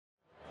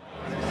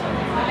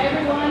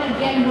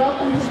and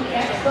welcome to the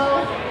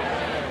Expo.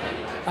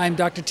 I'm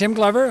Dr. Tim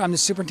Glover. I'm the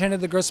superintendent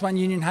of the Grosse Mountain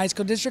Union High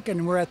School District,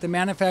 and we're at the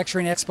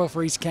Manufacturing Expo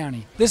for East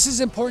County. This is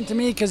important to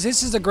me because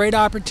this is a great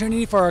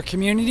opportunity for our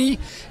community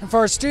and for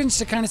our students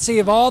to kind of see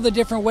of all the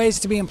different ways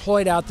to be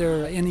employed out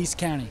there in East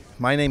County.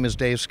 My name is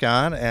Dave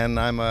Scott, and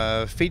I'm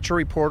a feature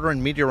reporter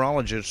and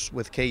meteorologist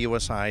with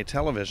KUSI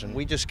Television.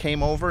 We just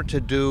came over to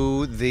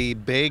do the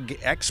big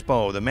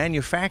expo, the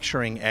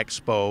Manufacturing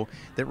Expo,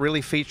 that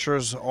really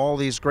features all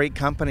these great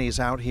companies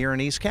out here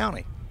in East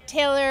County.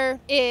 Taylor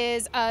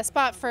is a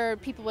spot for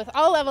people with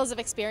all levels of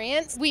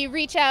experience. We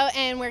reach out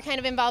and we're kind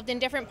of involved in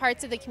different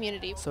parts of the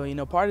community.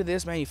 So, part of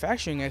this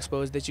Manufacturing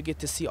Expo is that you get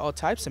to see all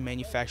types of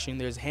manufacturing.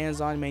 There's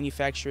hands-on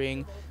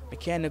manufacturing,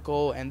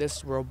 mechanical, and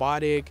this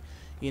robotic.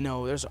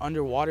 There's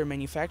underwater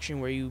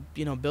manufacturing where you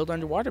build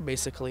underwater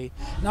basically.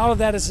 And all of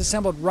that is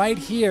assembled right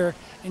here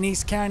in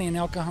East County in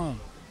El Cajon.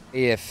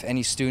 If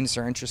any students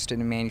are interested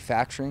in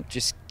manufacturing,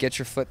 just get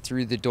your foot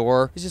through the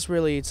door.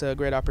 It's a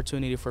great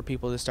opportunity for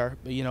people to start,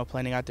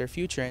 planning out their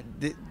future.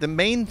 The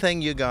main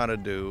thing you got to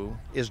do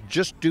is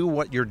just do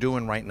what you're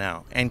doing right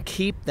now and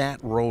keep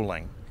that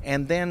rolling,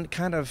 and then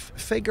kind of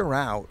figure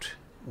out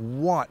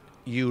what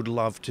you'd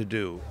love to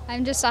do.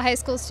 I'm just a high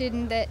school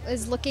student that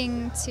is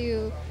looking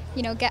to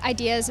get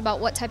ideas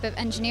about what type of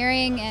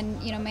engineering and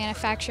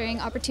manufacturing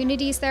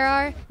opportunities there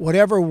are.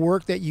 Whatever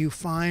work that you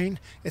find,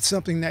 it's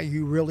something that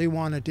you really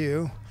want to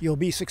do. You'll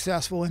be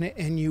successful in it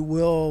and you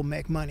will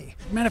make money.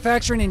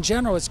 Manufacturing in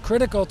general is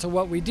critical to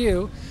what we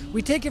do.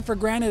 We take it for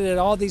granted that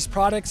all these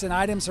products and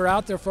items are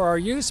out there for our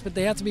use, but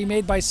they have to be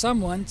made by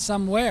someone,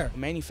 somewhere.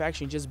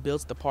 Manufacturing just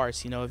builds the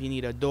parts. If you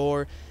need a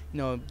door,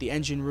 the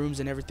engine rooms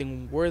and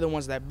everything, we're the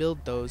ones that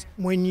build those.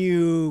 When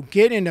you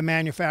get into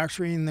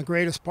manufacturing, the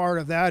greatest part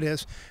of that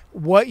is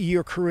what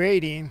you're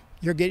creating,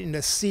 you're getting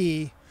to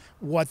see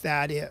what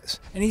that is.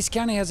 And East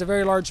County has a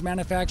very large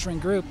manufacturing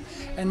group,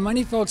 and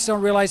many folks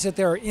don't realize that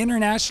there are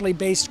internationally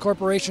based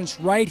corporations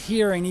right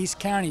here in East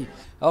County.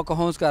 El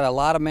Cajon's got a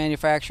lot of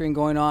manufacturing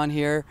going on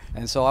here,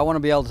 and so I want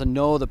to be able to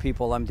know the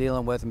people I'm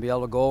dealing with and be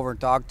able to go over and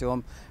talk to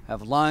them,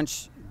 have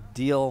lunch,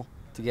 deal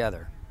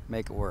together,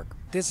 make it work.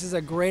 This is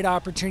a great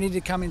opportunity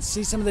to come and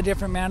see some of the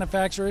different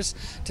manufacturers,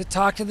 to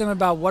talk to them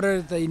about what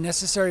are the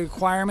necessary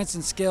requirements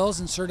and skills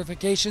and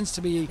certifications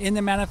to be in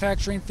the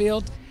manufacturing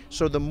field.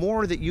 So the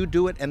more that you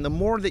do it and the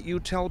more that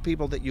you tell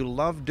people that you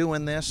love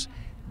doing this,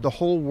 the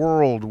whole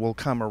world will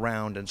come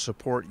around and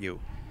support you.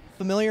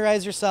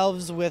 Familiarize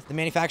yourselves with the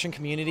manufacturing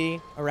community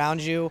around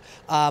you.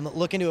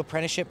 Look into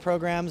apprenticeship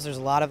programs. There's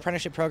a lot of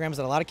apprenticeship programs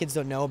that a lot of kids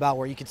don't know about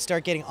where you could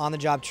start getting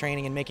on-the-job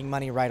training and making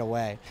money right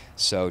away.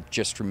 So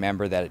just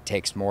remember that it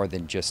takes more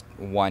than just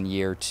 1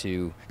 year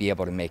to be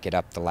able to make it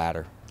up the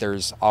ladder.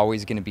 There's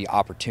always going to be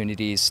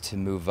opportunities to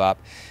move up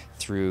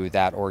through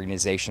that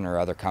organization or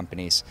other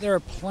companies. There are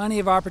plenty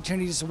of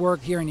opportunities to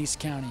work here in East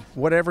County.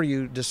 Whatever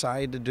you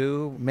decide to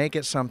do, make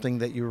it something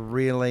that you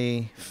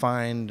really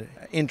find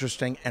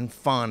interesting and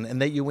fun and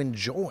that you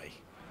enjoy.